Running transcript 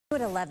At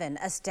 11,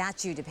 a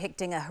statue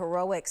depicting a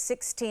heroic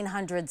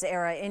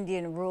 1600s-era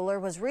Indian ruler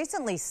was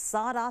recently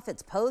sawed off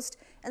its post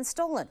and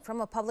stolen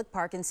from a public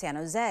park in San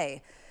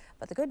Jose.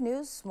 But the good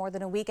news, more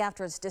than a week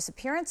after its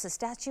disappearance, the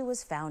statue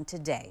was found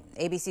today.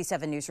 ABC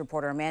 7 News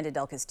reporter Amanda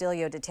Del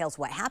Castillo details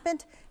what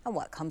happened and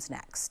what comes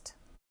next.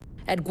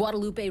 At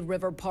Guadalupe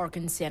River Park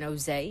in San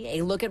Jose,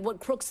 a look at what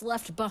crooks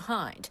left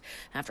behind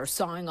after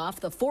sawing off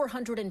the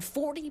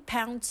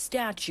 440-pound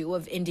statue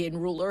of Indian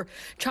ruler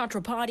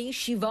Chhatrapati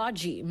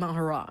Shivaji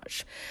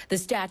Maharaj. The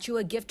statue,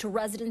 a gift to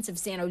residents of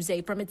San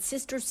Jose from its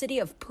sister city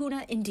of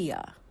Pune,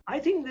 India. I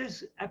think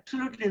there's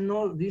absolutely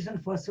no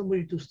reason for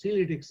somebody to steal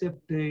it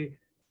except they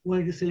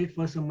wanted to sell it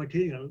for some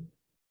material.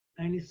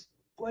 And it's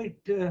quite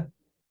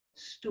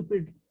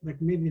stupid, but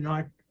maybe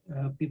not.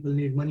 People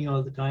need money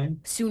all the time.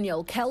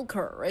 Sunil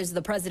Kelkar is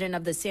the president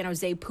of the San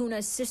Jose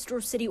Pune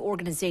Sister City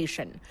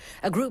Organization,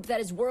 a group that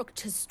has worked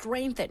to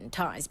strengthen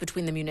ties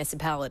between the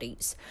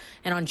municipalities.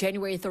 And on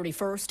January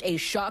 31st, a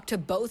shock to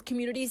both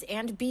communities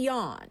and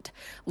beyond,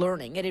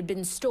 learning it had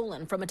been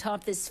stolen from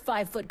atop this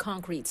 5-foot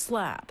concrete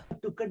slab.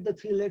 To cut the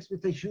 3 legs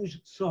with a huge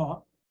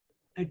saw,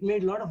 it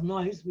made a lot of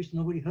noise, which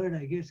nobody heard,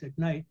 I guess, at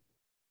night.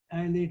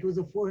 And it was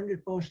a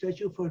 400-pound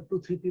statue for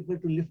 2-3 people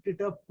to lift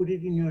it up, put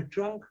it in your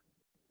trunk.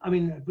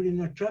 put it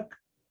in a truck,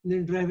 and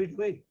then drive it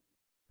away.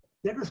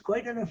 That was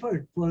quite an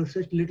effort for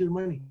such little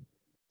money,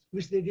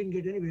 which they didn't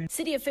get anyway.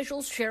 City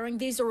officials sharing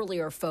these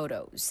earlier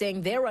photos,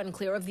 saying they're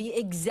unclear of the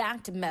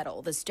exact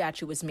metal the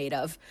statue was made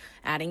of,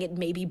 adding it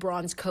may be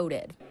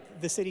bronze-coated.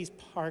 The city's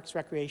Parks,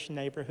 Recreation,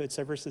 Neighborhood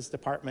Services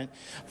Department,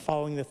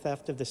 following the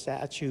theft of the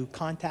statue,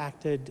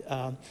 contacted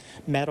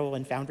metal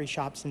and foundry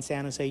shops in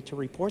San Jose to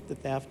report the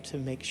theft to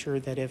make sure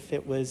that if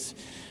it was,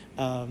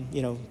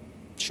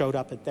 showed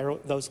up at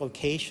those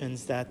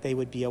locations, that they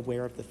would be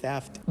aware of the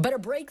theft. But a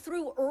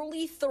breakthrough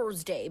early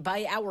Thursday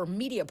by our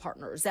media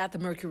partners at the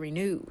Mercury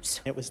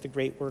News. It was the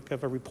great work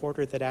of a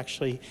reporter that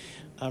actually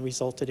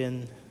resulted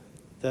in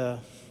the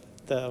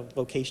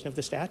location of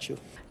the statue.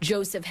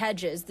 Joseph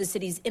Hedges, the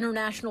city's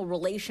international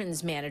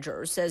relations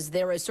manager, says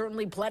there is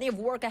certainly plenty of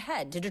work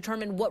ahead to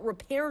determine what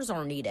repairs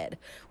are needed,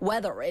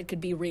 whether it could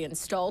be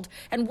reinstalled,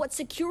 and what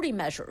security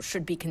measures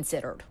should be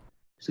considered.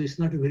 So it's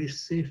not a very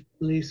safe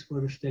place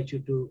for a statue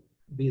to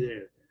be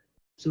there.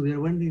 So we are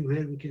wondering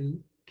where we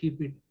can keep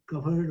it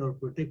covered or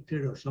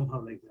protected or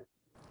somehow like that.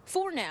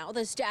 For now,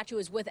 the statue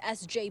is with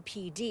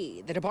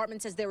SJPD. The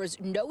department says there is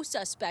no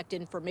suspect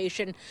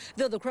information,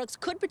 though the crooks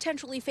could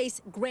potentially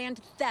face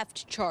grand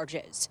theft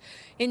charges.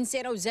 In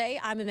San Jose,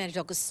 I'm Amanda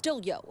Del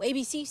Castillo,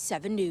 ABC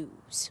 7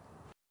 News.